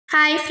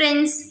Hi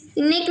friends,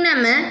 இன்னைக்கு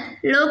நம்ம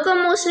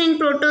locomotion in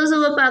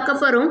protozoa பார்க்க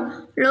போறோம்.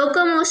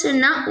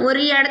 Locomotionனா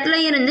ஒரு இடத்துல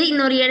இருந்து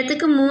இன்னொரு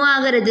இடத்துக்கு மூவ்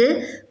ஆகிறது.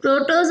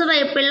 protozoa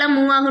எப்பெல்லாம்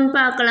மூவ் ஆகும்னு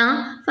பார்க்கலாம்.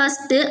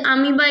 ஃபர்ஸ்ட்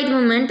amoeboid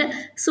movement,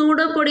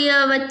 சூடோபோடியா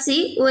வச்சு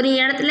ஒரு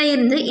இடத்துல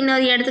இருந்து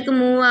இன்னொரு இடத்துக்கு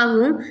மூவ்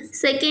ஆகும்.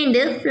 செகண்ட்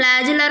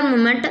flagellar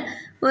movement,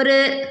 ஒரு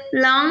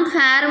லாங்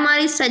ஹேர்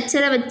மாதிரி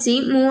ஸ்ட்ரக்சரை வச்சு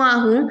மூவ்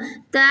ஆகும்.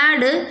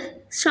 தேர்டு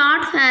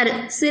ஷார்ட் ஹேர்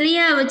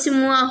சிலியா வச்சு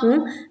மூவ் ஆகும்.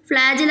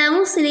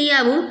 ஃப்ளாஜிலாவும்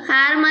சிலியாவும்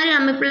ஹேர் மாதிரி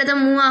அமைப்பில்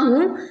தான் மூவ்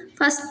ஆகும்.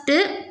 ஃபஸ்ட்டு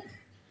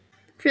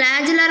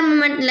ஃப்ளாஜிலார்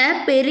மூமெண்ட்டில்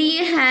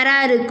பெரிய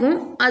ஹேராக இருக்கும்.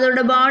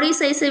 அதோட பாடி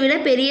சைஸை விட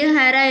பெரிய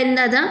ஹேராக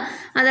இருந்தால் தான்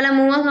அதில்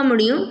மூவ் ஆக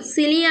முடியும்.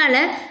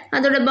 சிலியாவில்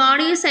அதோட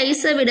பாடி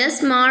சைஸை விட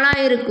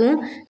ஸ்மாலாக இருக்கும்.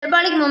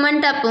 மெட்டபாலிக்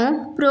மூமெண்ட் அப்போ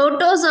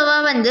புரோட்டோசோவா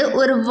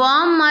ஒரு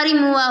வார்ம் மாதிரி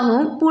மூவ்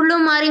ஆகும், புழு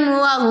மாதிரி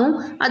மூவ் ஆகும்.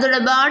 அதோட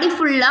பாடி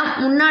ஃபுல்லாக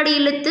முன்னாடி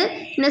இழுத்து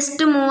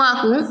நெக்ஸ்ட்டு மூவ்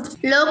ஆகும்.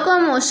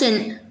 லோகோமோஷன்,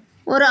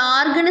 ஒரு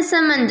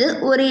ஆர்கனிசம்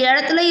ஒரு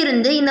இடத்துல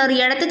இருந்து இன்னொரு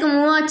இடத்துக்கு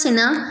மூவ்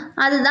ஆச்சுன்னா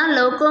அதுதான்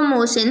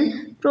லோகோமோஷன்.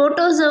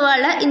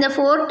 புரோட்டோசோவாவில் இந்த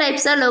 4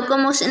 டைப்ஸாக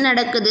லோகோமோஷன்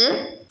நடக்குது.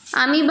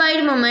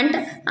 அமீபாய்டு மூமெண்ட்,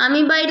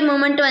 அமீபாய்டு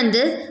மூமெண்ட்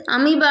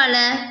அமீபால,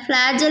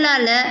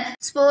 ஃப்ளாஜெல்லால,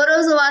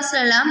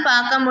 ஸ்போரோசோவாஸ்லாம்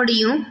பார்க்க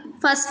முடியும்.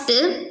 ஃபஸ்ட்டு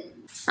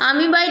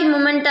அமீபாய்டு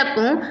மூமெண்ட்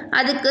அப்போ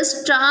அதுக்கு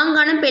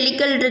ஸ்ட்ராங்கான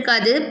பெலிக்கல்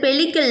இருக்காது.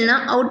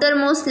 பெலிக்கல்னால் அவுட்டர்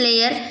மோஸ்ட்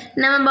லேயர்.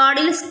 நம்ம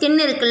பாடியில் ஸ்கின்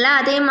இருக்குல்ல,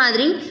 அதே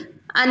மாதிரி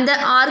அந்த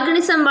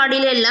ஆர்கனிசம்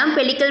பாடியில எல்லாம்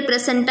பெலிக்கல்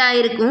ப்ரெசண்ட்டாக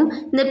இருக்கும்.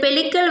 இந்த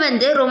பெலிக்கல்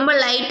ரொம்ப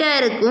லைட்டாக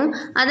இருக்கும்.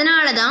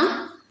 அதனால தான்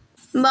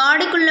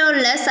பாடிக்குள்ளே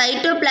உள்ள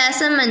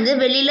சைட்டோபிளாசம்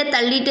வெளியில்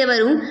தள்ளிட்டு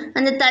வரும்.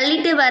 அந்த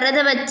தள்ளிட்டு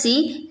வரதை வச்சு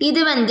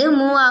இது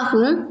மூவ்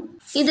ஆகும்.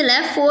 இதில்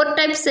 4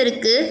 டைப்ஸ்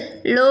இருக்குது.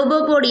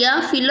 லோபோபோடியா,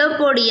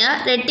 ஃபிலோபோடியா,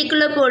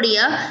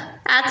 ரெட்டிகுலோபோடியா,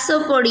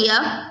 ஆக்சோபோடியா.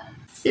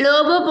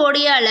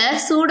 லோபோபோடியாவில்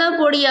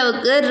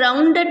சூடோபோடியாவுக்கு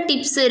ரவுண்டட்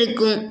டிப்ஸ்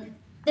இருக்கும்.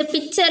 இந்த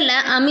பிக்சரில்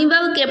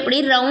அமீபாவுக்கு எப்படி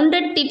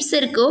ரவுண்டட் டிப்ஸ்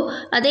இருக்கோ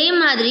அதே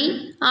மாதிரி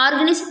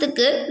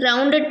ஆர்கனிசத்துக்கு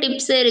ரவுண்டட்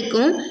டிப்ஸ்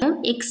இருக்கும்.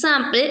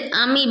 Example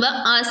amoeba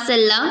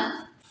ஆர்செல்லா.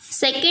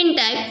 Second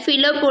type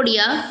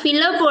ஃபிலோபோடியா.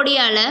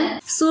 ஃபிலோபோடியாவில்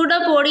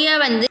pseudopodia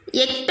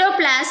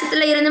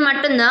எக்டோபிளாசத்தில் இருந்து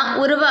மட்டும்தான்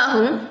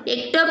உருவாகும்.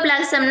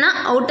 எக்டோபிளாசம்னா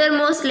அவுட்டர்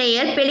மோஸ்ட்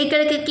லேயர்.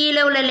 பெலிக்கலுக்கு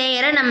கீழே உள்ள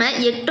லேயரை நம்ம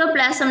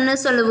எக்டோபிளாசம்னு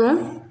சொல்லுவோம்.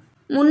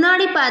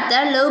 முன்னாடி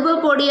பார்த்த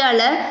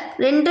லோபோபோடியாவில்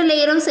 2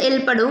 லேயரும்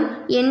செயல்படும்.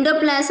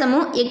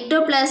 எண்டோபிளாசமும்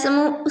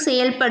எக்டோபிளாசமும்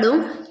செயல்படும்.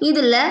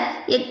 இதில்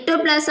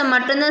எக்டோபிளாசம்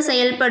மட்டும்தான்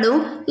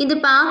செயல்படும். இது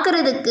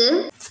பார்க்குறதுக்கு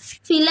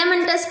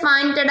ஃபிலமெண்டஸ்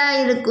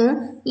பாயிண்டடாக இருக்கும்.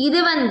 இது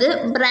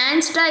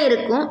பிரான்ச்டாக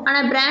இருக்கும்.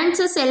 ஆனால்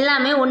பிரான்ச்சஸ்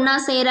எல்லாமே ஒன்றா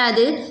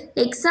சேராது.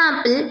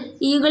 எக்ஸாம்பிள்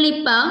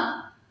யூகலிப்பா.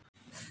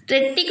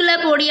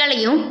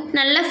 ரெட்டிகுலோபோடியாலையும்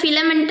நல்ல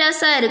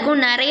ஃபிலமெண்டஸாக இருக்கும்,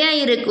 நிறையா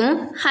இருக்கும்.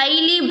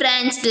 ஹைலி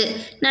பிரான்ச்டு,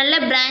 நல்ல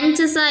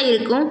பிரான்ச்சஸாக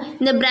இருக்கும்.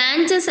 இந்த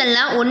பிரான்ச்சஸ்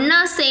எல்லாம் ஒன்றா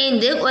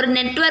சேர்ந்து ஒரு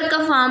நெட்வொர்க்கை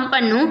ஃபார்ம்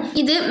பண்ணும்.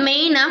 இது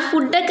மெயினாக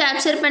ஃபுட்டை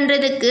கேப்சர்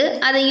பண்ணுறதுக்கு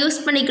அதை யூஸ்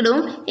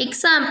பண்ணிக்கிடும்.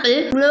 எக்ஸாம்பிள்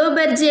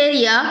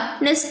குளோபர்ஜேரியா.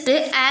 நெக்ஸ்ட்டு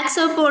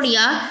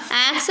ஆக்சோபோடியா.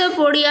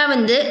 ஆக்சோபோடியா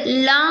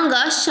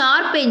லாங்காக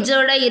ஷார்ப்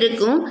எட்ஜோடு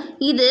இருக்கும்.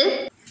 இது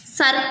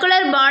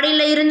சர்க்குலர்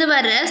பாடியில் இருந்து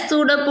வர்ற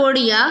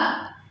சூடோபோடியா.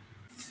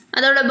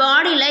 அதோட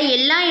பாடியில்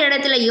எல்லா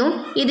இடத்துலையும்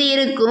இது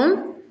இருக்கும்.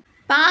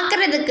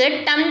 பார்க்குறதுக்கு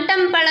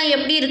டம் பழம்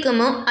எப்படி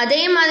இருக்குமோ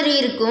அதே மாதிரி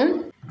இருக்கும்.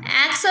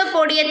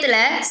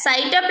 ஆக்சோபோடியத்தில்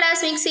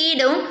சைட்டோபிளாஸ்மிக்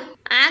சீடும்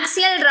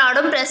ஆக்சியல்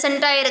ராடும்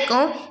ப்ரெசண்ட்டாக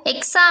இருக்கும்.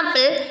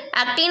 Example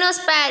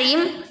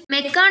ஆக்டினோஸ்பாரியம்.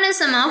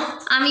 Mechanism of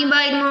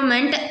amoeboid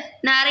moment.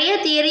 நிறைய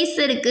தியரிஸ்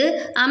இருக்குது.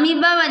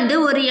 அமீபா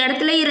ஒரு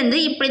இடத்துல இருந்து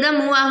இப்படி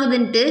தான் மூவ்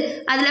ஆகுதுன்ட்டு.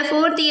 அதில்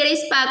 4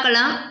 தியரிஸ்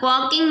பார்க்கலாம்.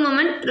 Walking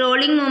moment,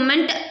 rolling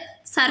moment,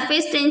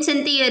 surface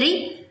tension theory,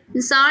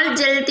 salt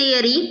gel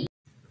theory.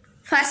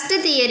 First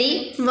theory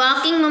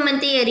walking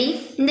moment theory.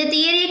 இந்த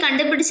தியரியை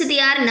கண்டுபிடிச்சது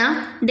யாருன்னா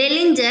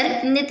டெல்லிஞ்சர்.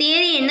 இந்த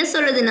தியரி என்ன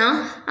சொல்லுதுன்னா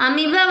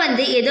அமீபா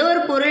ஏதோ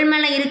ஒரு பொருள்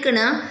மேலே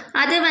இருக்குன்னா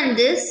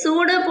அது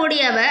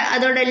சூடோபோடியாவை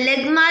அதோட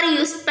லெக் மாதிரி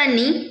யூஸ்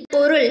பண்ணி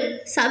பொருள்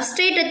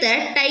சப்ஸ்ட்ரேட்டத்தை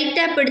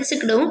டைட்டாக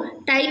பிடிச்சிக்கிடும்.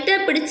 டைட்டாக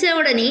பிடிச்ச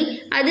உடனே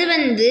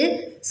அது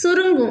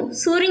சுருங்கும்.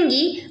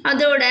 சுருங்கி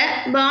அதோட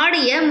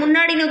பாடியை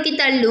முன்னாடி நோக்கி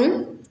தள்ளும்.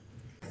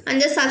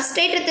 அந்த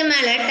சப்ஸ்ட்ரேட்டத்து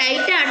மேலே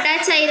டைட்டாக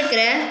அட்டாச்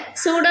ஆகிருக்கிற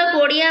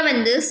சூடோபோடியா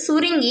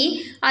சுருங்கி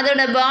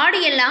அதோட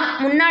பாடியெல்லாம்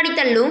முன்னாடி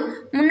தள்ளும்.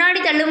 முன்னாடி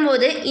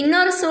தள்ளும்போது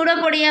இன்னொரு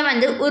சூடோபோடியா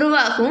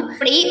உருவாகும்.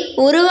 அப்படி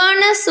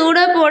உருவான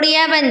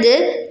சூடோபோடியா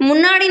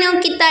முன்னாடி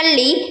நோக்கி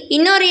தள்ளி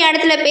இன்னொரு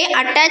இடத்துல போய்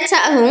அட்டாச்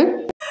ஆகும்.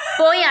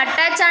 போய்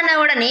அட்டாச் ஆன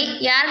உடனே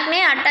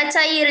யாருக்குனே அட்டாச்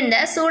ஆகி இருந்த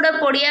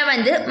சூடோபோடியா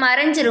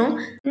மறைஞ்சிரும்.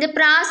 இந்த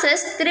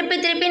ப்ராசஸ் திருப்பி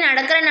திருப்பி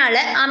நடக்கிறனால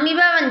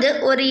அமீபா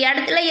ஒரு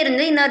இடத்துல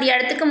இருந்து இன்னொரு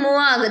இடத்துக்கு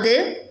மூவ் ஆகுது.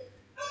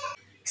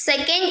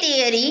 செகண்ட்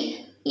தியரி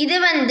இது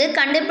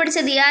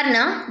கண்டுபிடிச்சது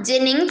யாருன்னா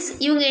ஜெனிங்ஸ்.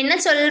 இவங்க என்ன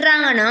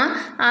சொல்கிறாங்கன்னா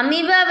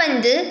அமீபா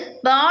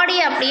பாடி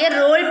அப்படியே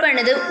ரோல்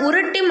பண்ணுது,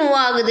 உருட்டி மூவ்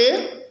ஆகுது.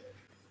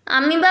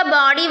 அமீபா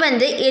பாடி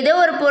ஏதோ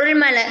ஒரு பொருள்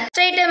மேலே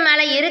ஸ்ட்ரைட்டர்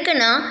மேலே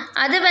இருக்குன்னா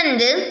அது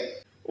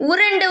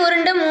உருண்டு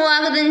உருண்டு மூவ்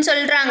ஆகுதுன்னு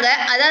சொல்கிறாங்க.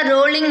 அதான்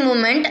ரோலிங்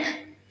மூமெண்ட்.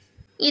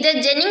 இதை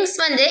ஜெனிங்ஸ்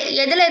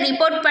எதில்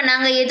ரிப்போர்ட்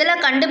பண்ணாங்க,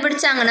 எதில்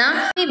கண்டுபிடிச்சாங்கன்னா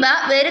அமீபா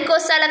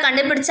வெரிகோஸால்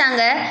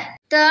கண்டுபிடிச்சாங்க.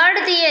 Third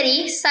theory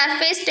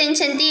surface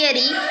tension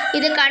theory.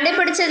 இது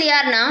கண்டுபிடிச்சது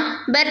யாருன்னா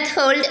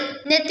பெர்த்ஹோல்ட்.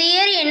 இந்த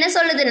தியரி என்ன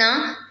சொல்லுதுன்னா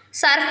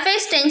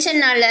சர்ஃபேஸ்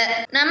டென்ஷனால்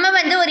நம்ம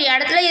ஒரு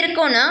இடத்துல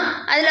இருக்கோன்னா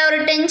அதில் ஒரு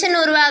டென்ஷன்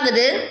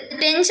உருவாகுது.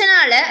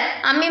 டென்ஷனால்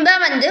அமீபா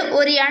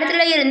ஒரு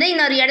இடத்துல இருந்து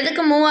இன்னொரு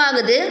இடத்துக்கு மூவ்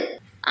ஆகுது.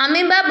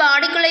 அமீபா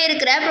பாடிக்குள்ளே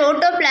இருக்கிற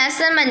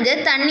புரோட்டோபிளாசம்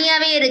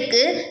தண்ணியாகவே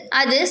இருக்குது.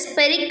 அது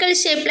ஸ்பெரிக்கல்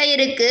ஷேப்பில்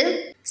இருக்குது.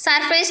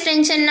 சர்ஃபேஸ்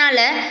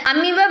டென்ஷனால்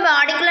அமீபா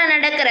பாடிக்குள்ளே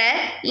நடக்கிற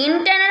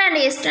internal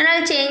and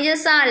external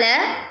சேஞ்சஸால்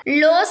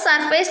low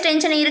surface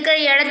tension இருக்கிற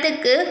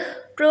இடத்துக்கு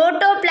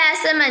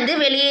புரோட்டோபிளாசம்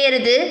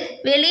வெளியேறுது.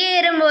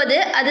 வெளியேறும்போது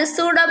அது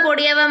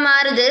சூடோபோடியாவாக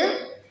மாறுது.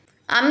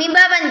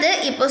 அமீபா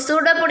இப்போ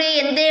சூடோபோடியா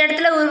எந்த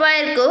இடத்துல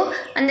உருவாயிருக்கோ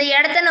அந்த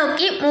இடத்த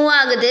நோக்கி மூவ்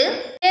ஆகுது.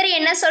 வேறு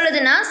என்ன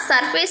சொல்லுதுன்னா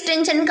சர்ஃபேஸ்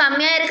டென்ஷன்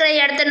கம்மியாக இருக்கிற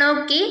இடத்த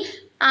நோக்கி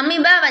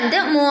அமீபா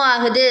மூவ்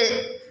ஆகுது.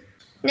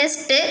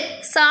 நெக்ஸ்ட்டு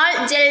சால்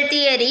ஜெல்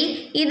தியரி.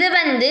 இது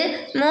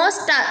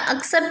மோஸ்ட்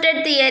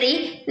அக்செப்டட் தியரி.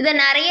 இதை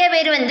நிறைய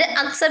பேர்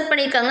அக்செப்ட்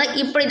பண்ணியிருக்காங்க.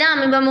 இப்படி தான்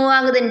அமீபா மூவ்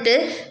ஆகுதுன்ட்டு.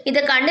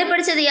 இதை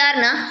கண்டுபிடிச்சது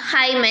யாருன்னா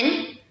ஹைமன்.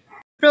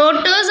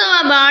 புரோட்டோசோவா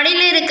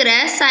பாடியில் இருக்கிற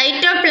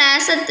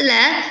சைட்டோபிளாசத்தில்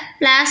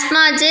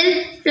பிளாஸ்மா ஜெல்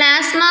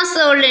பிளாஸ்மா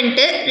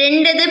சோல்ன்ட்டு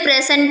ரெண்டு இது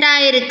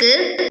ப்ரெசண்ட்டாக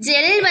இருக்குது.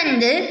 ஜெல்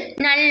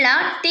நல்லா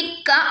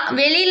திக்காக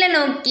வெளியில்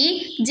நோக்கி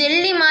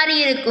ஜெல்லி மாதிரி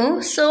இருக்கும்.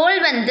 சோல்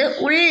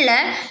உள்ள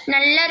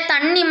நல்லா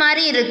தண்ணி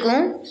மாதிரி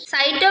இருக்கும்.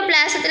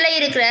 சைட்டோபிளாசத்தில்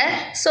இருக்கிற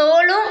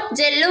சோலும்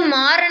ஜெல்லும்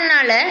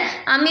மாறனால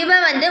அமீபா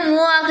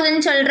மூவ்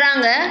ஆகுதுன்னு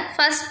சொல்கிறாங்க.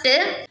 ஃபஸ்ட்டு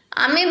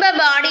அமீபா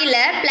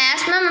பாடியில்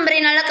பிளாஸ்மா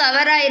மெம்பரேனால்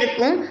கவர்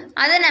ஆகிருக்கும்.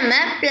 அதை நம்ம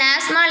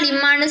பிளாஸ்மா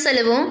லிம்மான்னு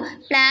சொல்லுவோம்.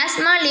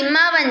 பிளாஸ்மா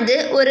லிம்மா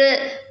ஒரு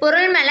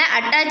பொருள் மேலே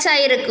அட்டாச்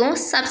ஆகிருக்கும்,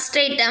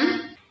 சப்ஸ்ட்ரேட்டம்.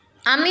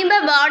 அமீபா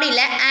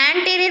பாடியில்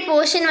ஆன்டீரியர்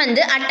போர்ஷன்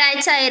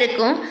அட்டாச்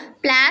ஆகிருக்கும்.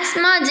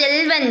 பிளாஸ்மா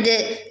ஜெல்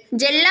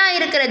ஜெல்லாக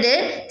இருக்கிறது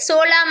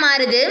சோலாக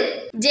மாறுது.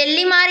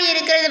 ஜெல்லி மாதிரி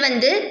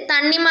இருக்கிறது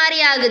தண்ணி மாதிரி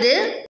ஆகுது.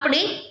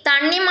 அப்படி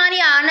தண்ணி மாதிரி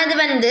ஆனது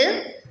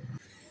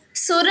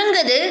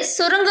சுருங்குது.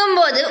 சுருங்கும்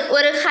போது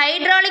ஒரு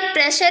ஹைட்ராலிக்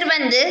ப்ரெஷர்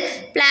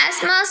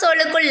பிளாஸ்மா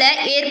சோலுக்குள்ளே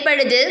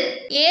ஏற்படுது.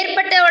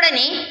 ஏற்பட்ட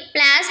உடனே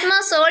பிளாஸ்மா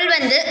சோல்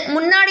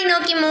முன்னாடி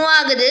நோக்கி மூவ்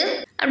ஆகுது.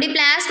 அப்படி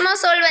பிளாஸ்மா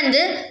சோல்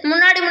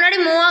முன்னாடி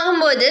மூவ்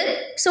ஆகும்போது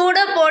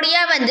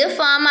சூடோபோடியா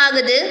ஃபார்ம்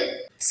ஆகுது.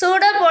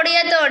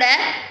 சூடோபோடியத்தோட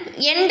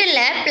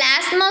எண்டில்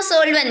பிளாஸ்மா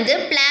சோல்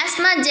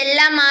பிளாஸ்மா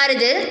ஜெல்லாக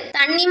மாறுது.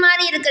 தண்ணி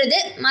மாதிரி இருக்கிறது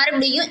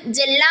மறுபடியும்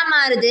ஜெல்லாக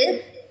மாறுது.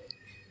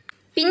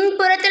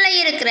 பின்புறத்தில்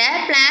இருக்கிற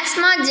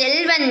பிளாஸ்மா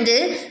ஜெல்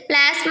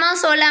பிளாஸ்மா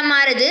சோலாக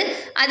மாறுது.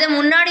 அது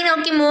முன்னாடி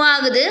நோக்கி மூவ்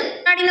ஆகுது.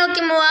 முன்னாடி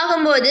நோக்கி மூவ்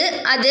ஆகும்போது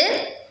அது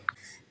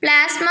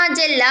பிளாஸ்மா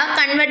ஜெல்லாக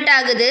கன்வெர்ட்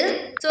ஆகுது.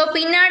 ஸோ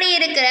பின்னாடி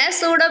இருக்கிற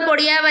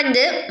சூடோபோடியா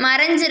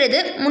மறைஞ்சிருது,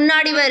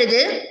 முன்னாடி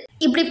வருது.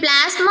 இப்படி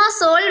பிளாஸ்மா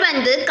சோல்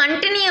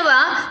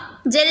கண்டினியூவாக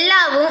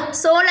ஜெல்லாகவும்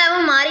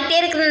சோலாகவும் மாறிட்டே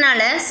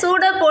இருக்கிறதுனால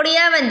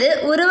சூடோபோடியா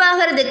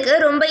உருவாகிறதுக்கு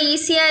ரொம்ப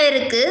ஈஸியாக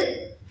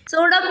இருக்குது.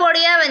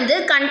 சூடோபோடியா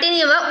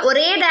கண்டினியூவாக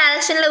ஒரே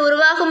டைரக்ஷனில்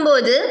உருவாகும்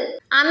போது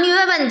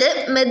அமீபா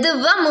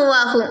மெதுவாக மூவ்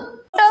ஆகும்.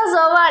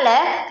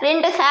 புரோட்டோசோவாவில்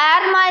ரெண்டு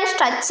ஹேர் மாதிரி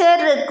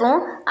ஸ்ட்ரக்சர் இருக்கும்.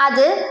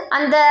 அது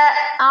அந்த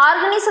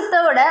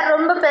ஆர்கனிசத்தோட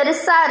ரொம்ப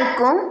பெருசாக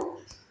இருக்கும்.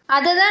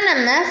 அதுதான்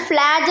நம்ம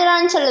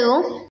ஃப்ளாஜெல்லான்னு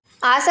சொல்லுவோம்.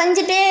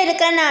 அசைஞ்சிட்டே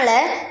இருக்கிறனால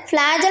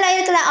ஃப்ளாஜெல்லாக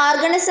இருக்கிற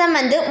ஆர்கனிசம்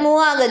மூவ்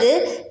ஆகுது.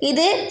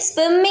 இது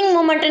ஸ்விம்மிங்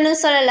மூமெண்ட்டுன்னு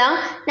சொல்லலாம்.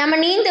 நம்ம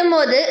நீந்தும்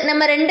போது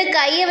நம்ம ரெண்டு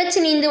கையை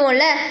வச்சு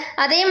நீந்துவோம்ல,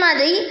 அதே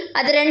மாதிரி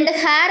அது ரெண்டு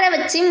ஹேரை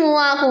வச்சு மூவ்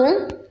ஆகும்.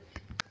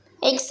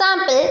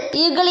 எக்ஸாம்பிள்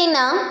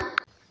ஈகிளினா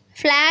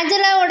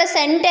ஃப்ளாஜெல்லாவோட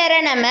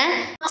சென்டரை நம்ம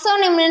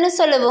ஆக்சோனிம்னு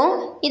சொல்லுவோம்.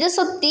 இதை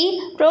சுற்றி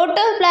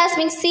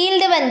புரோட்டோபிளாஸ்மிக்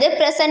சீல்டு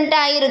ப்ரெசண்ட்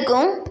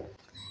ஆகிருக்கும்.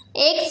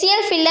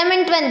 ஏக்சியல்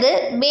ஃபிலமெண்ட்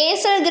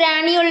பேசல்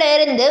கிரானியூல்ல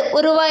இருந்து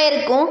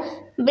உருவாயிருக்கும்.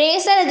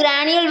 பேசல்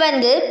கிரானியூல்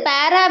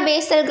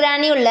பேராபேசல்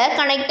கிரானியூலில்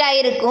கனெக்ட்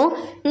ஆகிருக்கும்.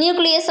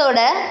 நியூக்ளியஸோட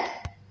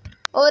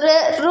ஒரு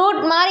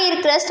ரூட் மாதிரி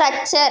இருக்கிற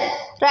ஸ்ட்ரக்சர்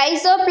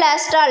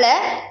ரைசோபிளாஸ்டால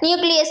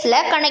நியூக்ளியஸில்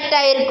கனெக்ட்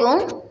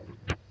ஆகிருக்கும்.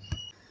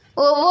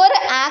 ஒவ்வொரு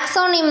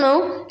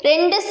ஆக்சோனிமும்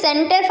 2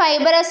 சென்டர்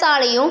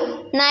ஃபைபரஸாலையும்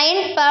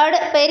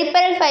 9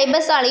 பெரிபரல்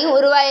ஃபைபர்ஸாலையும்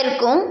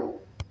உருவாயிருக்கும்.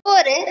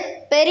 ஒரு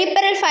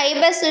பெரிபரல்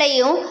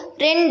ஃபைபர்ஸ்லையும்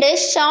 2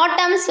 ஷார்ட்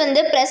டேர்ம்ஸ்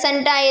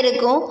ப்ரெசண்ட்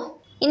ஆகிருக்கும்.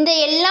 இந்த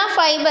எல்லா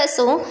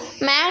ஃபைபர்ஸும்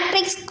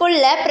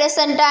மேட்ரிக்ஸ்குள்ளே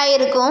ப்ரெசண்ட்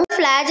ஆகிருக்கும்.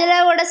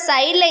 ஃப்ளாஜெல்லாவோட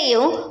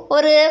சைட்லேயும்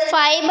ஒரு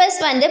ஃபைபர்ஸ்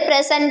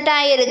ப்ரெசண்ட்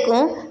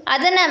ஆகிருக்கும்.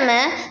 அதை நம்ம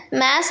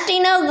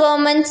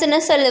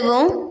மாஸ்டினோகோமன்ஸ்னு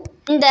சொல்லுவோம்.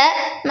 இந்த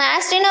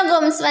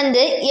மாஸ்டினோகோம்ஸ்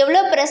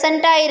எவ்வளோ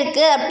ப்ரெசண்ட்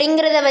ஆகிருக்கு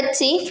அப்படிங்கிறத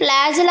வச்சு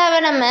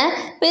ஃப்ளாஜெல்லாவை நம்ம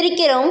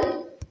பிரிக்கிறோம்.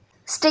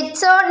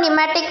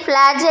 ஸ்டிக்ஸோனிமேட்டிக்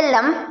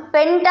ஃப்ளாஜெல்லம்,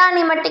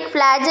 பென்டானிமேட்டிக்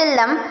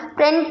ஃப்ளாஜெல்லம்,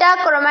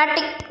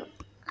 பென்டாக்ரோமேட்டிக்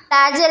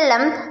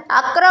ஃப்ளாஜெல்லம்,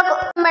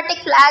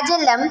 அக்ரோக்ரோமேட்டிக்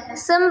ஃப்ளாஜெல்லம்,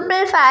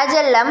 சிம்பிள்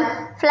ஃப்ளாஜெல்லம்,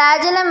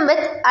 ஃப்ளாஜெல்லம்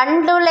வித்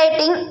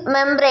அன்டுலேட்டிங்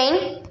மெம்பரேன்,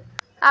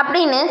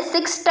 அப்படின்னு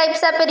 6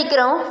 டைப்ஸாக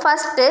பிரிக்கிறோம்.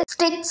 ஃபஸ்ட்டு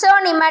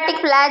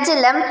ஸ்டிச்சோனிமேட்டிக்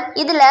ஃப்ளாஜிலம்.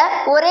 இதில்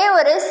ஒரே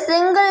ஒரு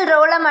சிங்கிள்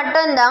ரோவில்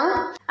மட்டும்தான்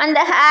அந்த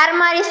ஹேர்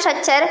மாதிரி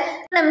ஸ்ட்ரக்சர்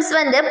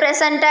வந்து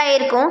ப்ரெசண்ட்டாக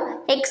இருக்கும்.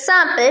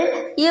 Example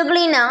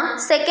Euglena.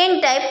 Second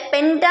type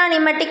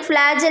பென்டானிமேட்டிக்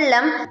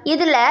ஃப்ளாஜிலம்.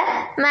 இதில்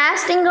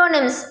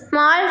மாஸ்டிங்கோனிம்ஸ்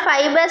ஸ்மால்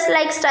ஃபைபர்ஸ்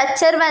லைக்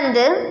ஸ்ட்ரக்சர்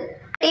வந்து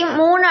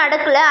 3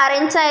 அடுக்கில்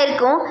அரேஞ்ச்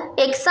ஆகிருக்கும்.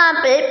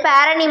 எக்ஸாம்பிள்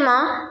பேரனிமா.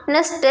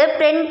 நெக்ஸ்ட்டு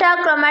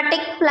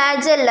பென்டாக்ரோமேட்டிக்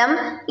ஃப்ளாஜிலம்.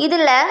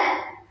 இதில்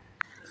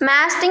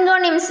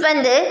மாஸ்டிங்கோனிம்ஸ்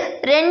வந்து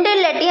 2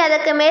 இல்லாட்டி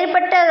அதுக்கு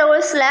மேற்பட்ட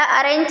ரோல்ஸில்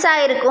அரேஞ்ச்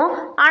ஆகிருக்கும்.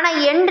 ஆனால்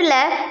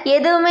எண்டில்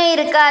எதுவுமே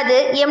இருக்காது,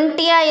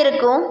 எம்டியாக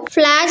இருக்கும்.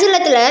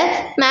 ஃப்ளாஜிலத்தில்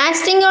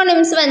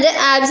மாஸ்டிங்கோனிம்ஸ் வந்து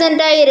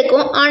ஆப்சண்ட்டாக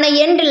இருக்கும். ஆனால்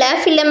எண்டில்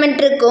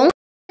ஃபிலமெண்ட் இருக்கும்.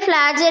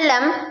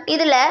 ஃப்ளாஜிலம்.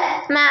 இதில்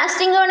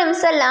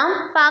மாஸ்டிங்கோனிம்ஸ் எல்லாம்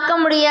பார்க்க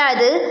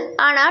முடியாது,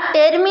 ஆனால்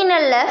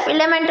டெர்மினலில்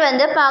ஃபிலமெண்ட்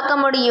வந்து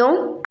பார்க்க முடியும்.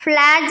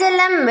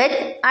 ஃப்ளாஜிலம் வித்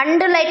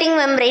அண்டுலேட்டிங்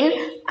மெம்பரின்.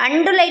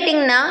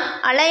 அண்டுலேட்டிங்னா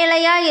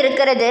அலையலையாக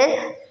இருக்கிறது.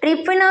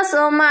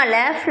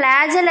 ட்ரிப்பினோசோமாவில்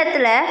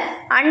ஃப்ளாஜிலத்தில்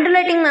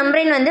அண்டுலேட்டிங்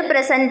மெம்பரின் வந்து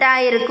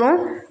ப்ரெசண்ட்டாக இருக்கும்.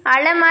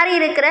 அலை மாதிரி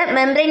இருக்கிற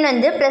மெம்பரின்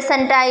வந்து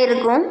ப்ரெசண்ட்டாக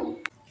இருக்கும்.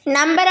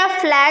 Number of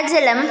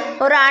ஃப்ளாஜிலம்.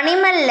 ஒரு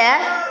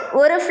அனிமலில்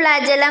ஒரு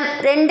ஃப்ளாஜிலம்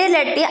 2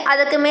 இல்லாட்டி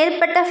அதுக்கு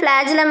மேற்பட்ட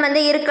ஃப்ளாஜிலம்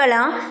வந்து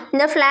இருக்கலாம்.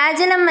 இந்த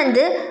ஃப்ளாஜிலம்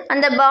வந்து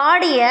அந்த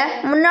பாடியை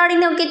முன்னாடி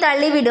நோக்கி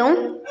தள்ளிவிடும்.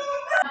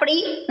 அப்படி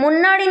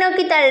முன்னாடி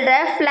நோக்கி தள்ளுற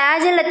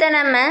ஃப்ளாஜிலத்தை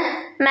நம்ம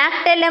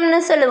மேக்டெலம்னு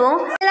சொல்லுவோம்.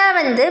 இதெல்லாம்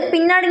வந்து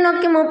பின்னாடி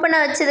நோக்கி மூவ் பண்ண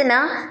வச்சதுன்னா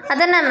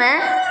அதை நம்ம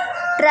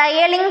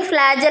ட்ரையலிங்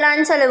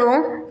ஃப்ளாஜலான்னு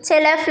சொல்லுவோம்.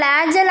 சில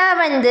ஃப்ளாஜலா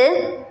வந்து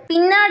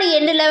பின்னாடி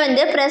எண்டில்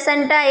வந்து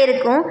ப்ரெசண்ட்டாக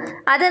இருக்கும்.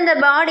 அது அந்த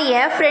பாடியை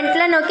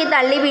ஃப்ரண்ட்டில் நோக்கி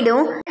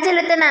தள்ளிவிடும்.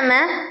 ஃப்ளாஜலத்தை நம்ம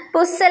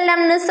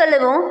புஸ்ஸெல்லம்னு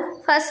சொல்லுவோம்.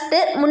 ஃபஸ்ட்டு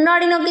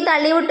முன்னாடி நோக்கி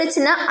தள்ளி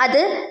விட்டுச்சுன்னா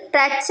அது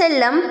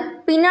ட்ரச்செல்லம்.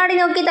 பின்னாடி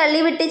நோக்கி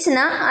தள்ளி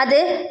விட்டுச்சுன்னா அது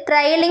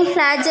ட்ரையலிங்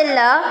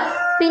ஃப்ளாஜெல்லா.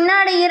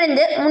 பின்னாடி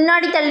இருந்து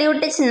முன்னாடி தள்ளி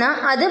விட்டுச்சுன்னா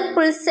அது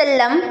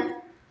புல்செல்லம்.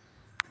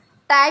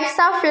 Types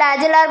of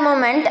ஃப்ளாஜெல்லார்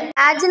moment.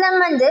 ஃப்ளாஜெல்லம்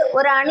வந்து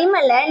ஒரு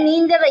அனிமலை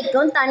நீந்த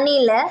வைக்கும்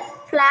தண்ணியில்.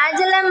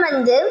 ஃப்ளாஜெல்லம்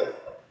வந்து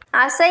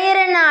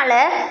அசையறனால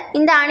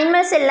இந்த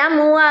அனிமல்ஸ் எல்லாம்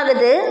மூவ்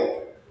ஆகுது.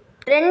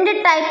 2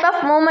 டைப்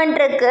ஆஃப் மூமெண்ட்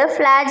இருக்குது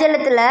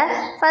ஃப்ளாஜெல்லத்தில்.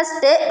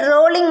 First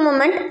rolling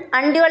moment,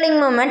 அன்டியூலிங்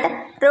moment.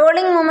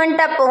 Rolling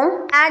moment அப்போ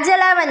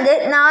ஃப்ளாஜெல்லா வந்து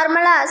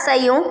நார்மலாக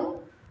அசையும்.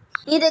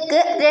 இதுக்கு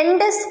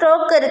 2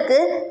 ஸ்ட்ரோக்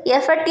இருக்குது,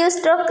 effective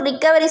stroke,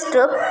 recovery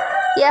stroke.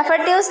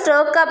 Effective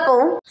stroke அப்போ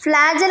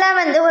ஃப்ளாஜெல்லா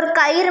வந்து ஒரு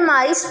கயிறு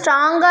மாதிரி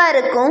ஸ்ட்ராங்காக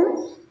இருக்கும்,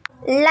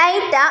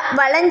 லைட்டாக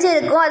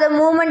வளைஞ்சிருக்கும், அது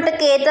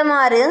மூமெண்ட்டுக்கு ஏற்ற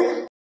மாதிரி.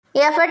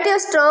 எஃபெக்டிவ்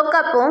ஸ்ட்ரோக்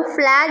அப்போ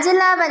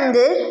ஃப்ளாஜெல்லா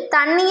வந்து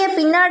தண்ணியை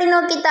பின்னாடி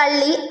நோக்கி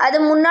தள்ளி அது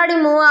முன்னாடி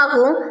மூவ்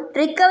ஆகும்.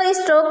 ரிகவரி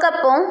ஸ்ட்ரோக்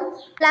அப்போ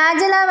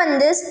ஃப்ளாஜெல்லா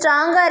வந்து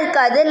ஸ்ட்ராங்காக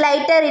இருக்காது,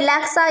 லைட்டாக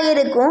ரிலாக்ஸாக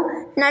இருக்கும்,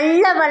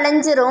 நல்லா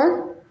வளைஞ்சிரும்.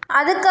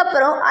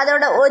 அதுக்கப்புறம்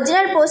அதோட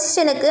ஒரிஜினல்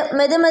பொசிஷனுக்கு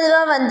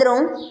மெதுவாக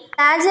வந்துடும்.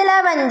 ஃப்ளாஜெல்லா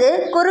வந்து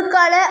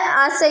குறுக்கால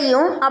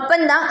அசையும்.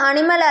 அப்போந்தான்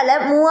அனிமலால்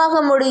மூவ் ஆக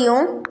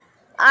முடியும்.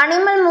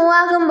 அனிமல் மூவ்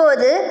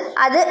ஆகும்போது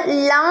அது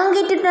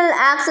லாங்கிடியூட்னல்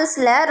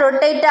ஆக்சிஸில்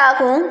ரொட்டேட்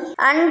ஆகும்.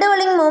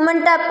 அன்டூலிங்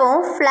மூமெண்ட் அப்போ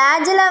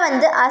ஃப்ளாஜெல்லா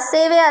வந்து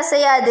அசையவே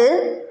அசையாது.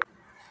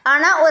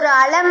 ஆனால் ஒரு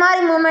அலை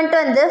மாதிரி மூமெண்ட்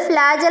வந்து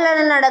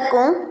ஃப்ளாஜெல்லாவில்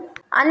நடக்கும்.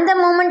 அந்த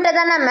மூமெண்ட்டை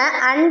தான் நம்ம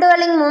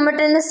அன்டூலிங்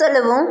மூமெண்ட்டுன்னு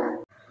சொல்லுவோம்.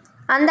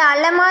 அந்த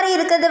அலை மாதிரி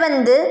இருக்கிறது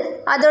வந்து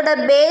அதோட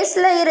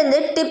பேஸில் இருந்து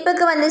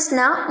டிப்புக்கு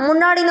வந்துச்சுன்னா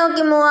முன்னாடி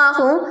நோக்கி மூவ்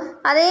ஆகும்.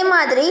 அதே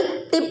மாதிரி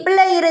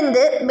டிப்பில்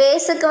இருந்து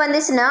பேஸுக்கு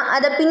வந்துச்சுன்னா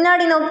அதை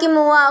பின்னாடி நோக்கி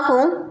மூவ்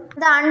ஆகும்.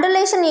 இந்த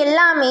அண்டுலேஷன்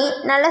எல்லாமே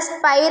நல்ல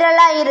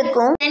ஸ்பைரலாக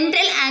இருக்கும்.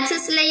 சென்ட்ரல்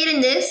ஆக்சிஸில்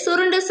இருந்து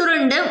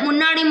சுருண்டு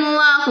முன்னாடி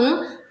மூவ் ஆகும்.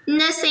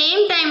 இந்த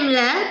சேம்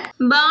டைமில்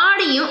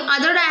பாடியும்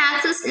அதோட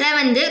ஆக்சிஸில்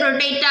வந்து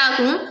ரொட்டேட்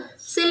ஆகும்.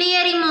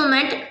 ciliary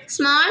moment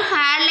small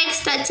hair like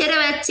ஸ்ட்ரக்சரை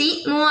வச்சு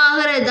மூவ்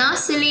ஆகிறது தான்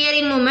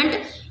ciliary மூமெண்ட்.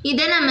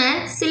 இதை நம்ம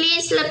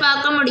சிலியஸில்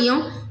பார்க்க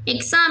முடியும்.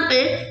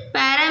 எக்ஸாம்பிள்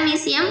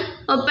பாராமீசியம்,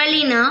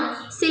 ஒப்பலினா,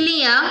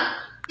 சிலியா.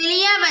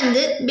 சிலியா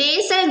வந்து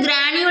பேசல்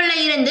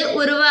கிரானியூலில் இருந்து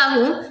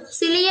உருவாகும்.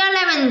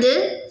 சிலியாவில் வந்து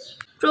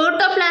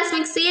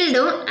புரோட்டோபிளாஸ்மிக்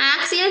சீல்டும்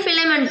ஆக்சியல்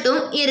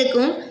ஃபிலமெண்ட்டும்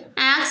இருக்கும்.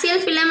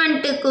 ஆக்சியல்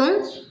ஃபிலமெண்ட்டுக்கும்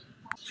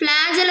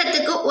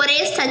ஃப்ளாஜெல்லத்துக்கும் ஒரே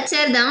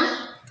ஸ்ட்ரக்சர் தான்.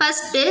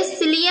 ஃபஸ்ட்டு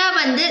சிலியா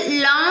வந்து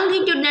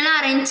லாங்கிடியூட்னலாக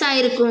அரேஞ்ச்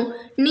ஆகிருக்கும்,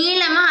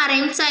 நீளமாக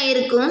அரேஞ்ச்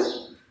ஆகிருக்கும்.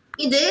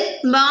 இது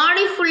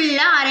பாடி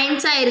ஃபுல்லாக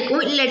அரேஞ்ச்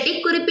ஆகிருக்கும், இல்லாட்டி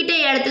குறிப்பிட்ட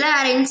இடத்துல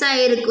அரேஞ்ச்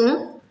ஆகிருக்கும்.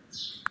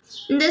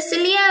 இந்த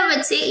சிலியாவை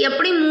வச்சு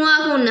எப்படி மூவ்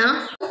ஆகும்னா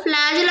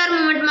ஃப்ளாஜெல்லார்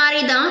மூமெண்ட்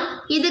மாதிரி தான்.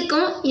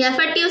 இதுக்கும்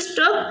எஃபெக்டிவ்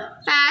ஸ்ட்ரோக்,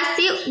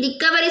 பாசிவ்,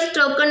 ரிகவரி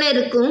ஸ்ட்ரோக்குன்னு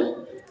இருக்கும்.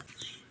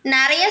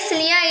 நிறைய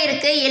சிலியா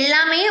இருக்குது,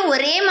 எல்லாமே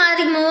ஒரே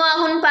மாதிரி மூவ்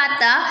ஆகும்னு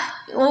பார்த்தா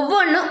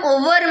ஒவ்வொன்றும்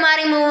ஒவ்வொரு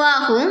மாதிரி மூவ்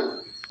ஆகும்.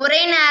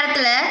 ஒரே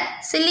நேரத்தில்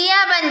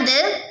சிலியா வந்து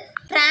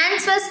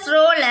டிரான்ஸ்வர்ஸ்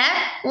ரோவில்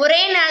ஒரே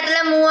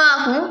நேரத்தில் மூவ்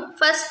ஆகும்.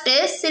 ஃபஸ்ட்டு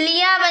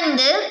சிலியா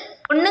வந்து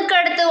ஒன்றுக்கு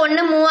அடுத்து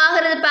ஒன்று மூவ்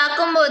ஆகிறது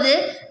பார்க்கும்போது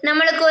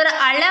நம்மளுக்கு ஒரு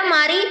அலை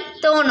மாதிரி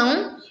தோணும்.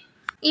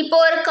 இப்போ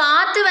ஒரு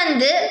காற்று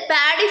வந்து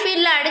பேடி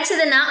ஃபீல்டில்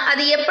அடிச்சதுன்னா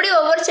அது எப்படி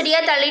ஒவ்வொரு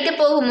செடியாக தள்ளிட்டு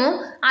போகுமோ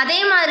அதே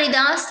மாதிரி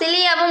தான்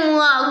சிலியாவும்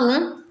மூவ் ஆகும்.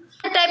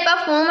 இந்த டைப்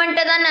ஆஃப்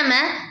மூமெண்ட்டை தான் நம்ம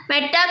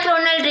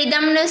மெட்டாக்ரோனல்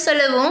ரிதம்னு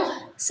சொல்லுவோம்.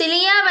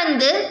 சிலியா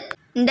வந்து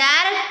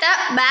டைரக்டாக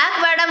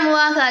பேக்வேர்டாக மூவ்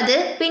ஆகாது,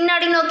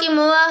 பின்னாடி நோக்கி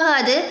மூவ்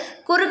ஆகாது,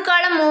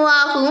 குறுக்கால மூவ்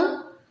ஆகும்.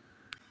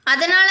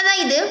 அதனால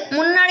தான் இது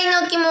முன்னாடி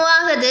நோக்கி மூவ்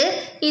ஆகுது.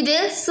 இது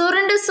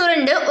சுருண்டு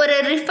சுருண்டு ஒரு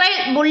ரிஃபைல்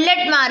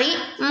புல்லட் மாதிரி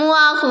மூவ்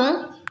ஆகும்.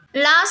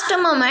 Last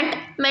moment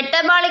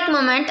metabolic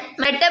moment.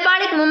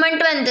 Metabolic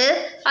moment வந்து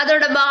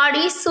அதோட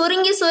பாடி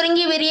சுருங்கி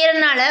சுருங்கி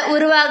விரியறனால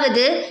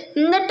உருவாகுது.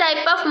 இந்த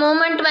டைப் ஆஃப்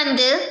மூமெண்ட்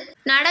வந்து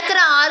நடக்கிற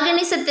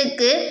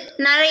ஆர்கனிசத்துக்கு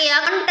நிறைய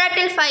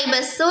கான்ட்ராக்டைல்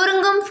ஃபைபர்ஸ்,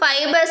 சுருங்கும்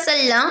ஃபைபர்ஸ்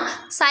எல்லாம்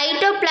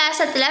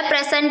சைட்டோபிளாசத்தில்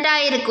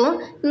ப்ரெசண்ட்டாக இருக்கும்.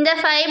 இந்த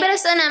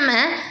ஃபைபர்ஸை நம்ம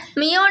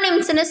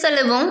மியோனிம்ஸ்னு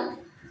சொல்லுவோம்.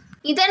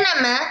 இதை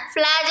நம்ம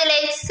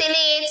ஃப்ளாஜெலேட்ஸ்,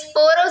 சிலியேட்ஸ்,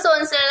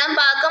 ஸ்போரோசோன்ஸ்லாம்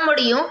பார்க்க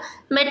முடியும்.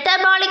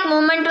 மெட்டபாலிக்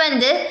மூமெண்ட்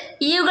வந்து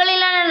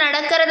யூகலிலான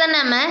நடக்கிறத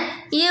நம்ம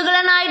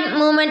யூகலனாய்ட்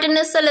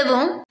மூமெண்ட்னு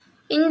சொல்லுவோம்.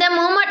 இந்த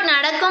மூமெண்ட்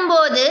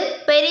நடக்கும்போது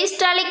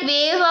பெரிஸ்டாலிக்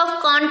வேவ் ஆஃப்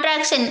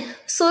கான்ட்ராக்ஷன்,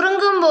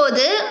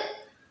 சுருங்கும்போது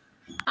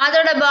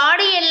அதோட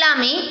பாடி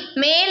எல்லாமே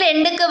மேல்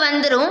எண்டுக்கு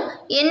வந்துடும்.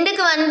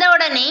 எண்டுக்கு வந்த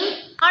உடனே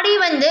பாடி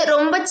வந்து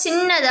ரொம்ப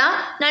சின்னதாக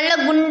நல்ல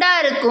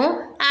குண்டாக இருக்கும்.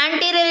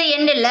 ஆன்டீரியர்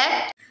எண்டில்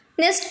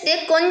நெக்ஸ்ட்டு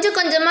கொஞ்சம்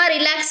கொஞ்சமாக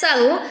ரிலாக்ஸ்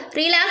ஆகும்.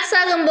 ரிலாக்ஸ்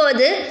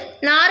ஆகும்போது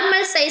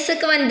நார்மல்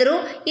சைஸுக்கு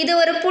வந்துடும். இது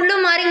ஒரு புல்லு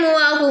மாதிரி மூவ்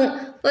ஆகும்.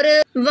 ஒரு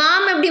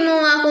வார்ம் எப்படி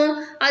மூவ் ஆகும்,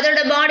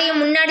 அதோட பாடியை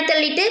முன்னாடி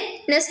தள்ளிட்டு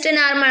நெக்ஸ்ட்டு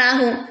நார்மல்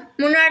ஆகும்,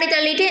 முன்னாடி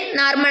தள்ளிட்டு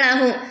நார்மல்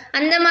ஆகும்,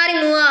 அந்த மாதிரி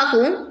மூவ்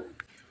ஆகும்.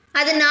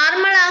 அது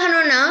நார்மல்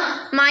ஆகணும்னா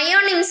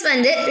மயோனிம்ஸ்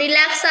வந்து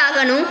ரிலாக்ஸ்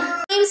ஆகணும்.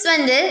 மயோனிம்ஸ்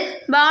வந்து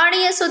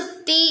பாடியை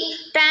சுற்றி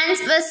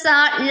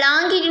டிரான்ஸ்வர்ஸாக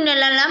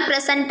லாங்கிடியூனலெல்லாம்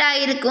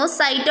ப்ரெசண்ட்டாக இருக்கும்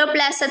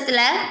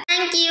சைட்டோபிளாசத்தில்.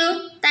 தேங்க்யூ.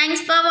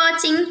 தேங்க்ஸ் ஃபார்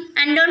வாட்சிங்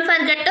and don't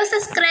forget to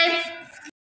subscribe.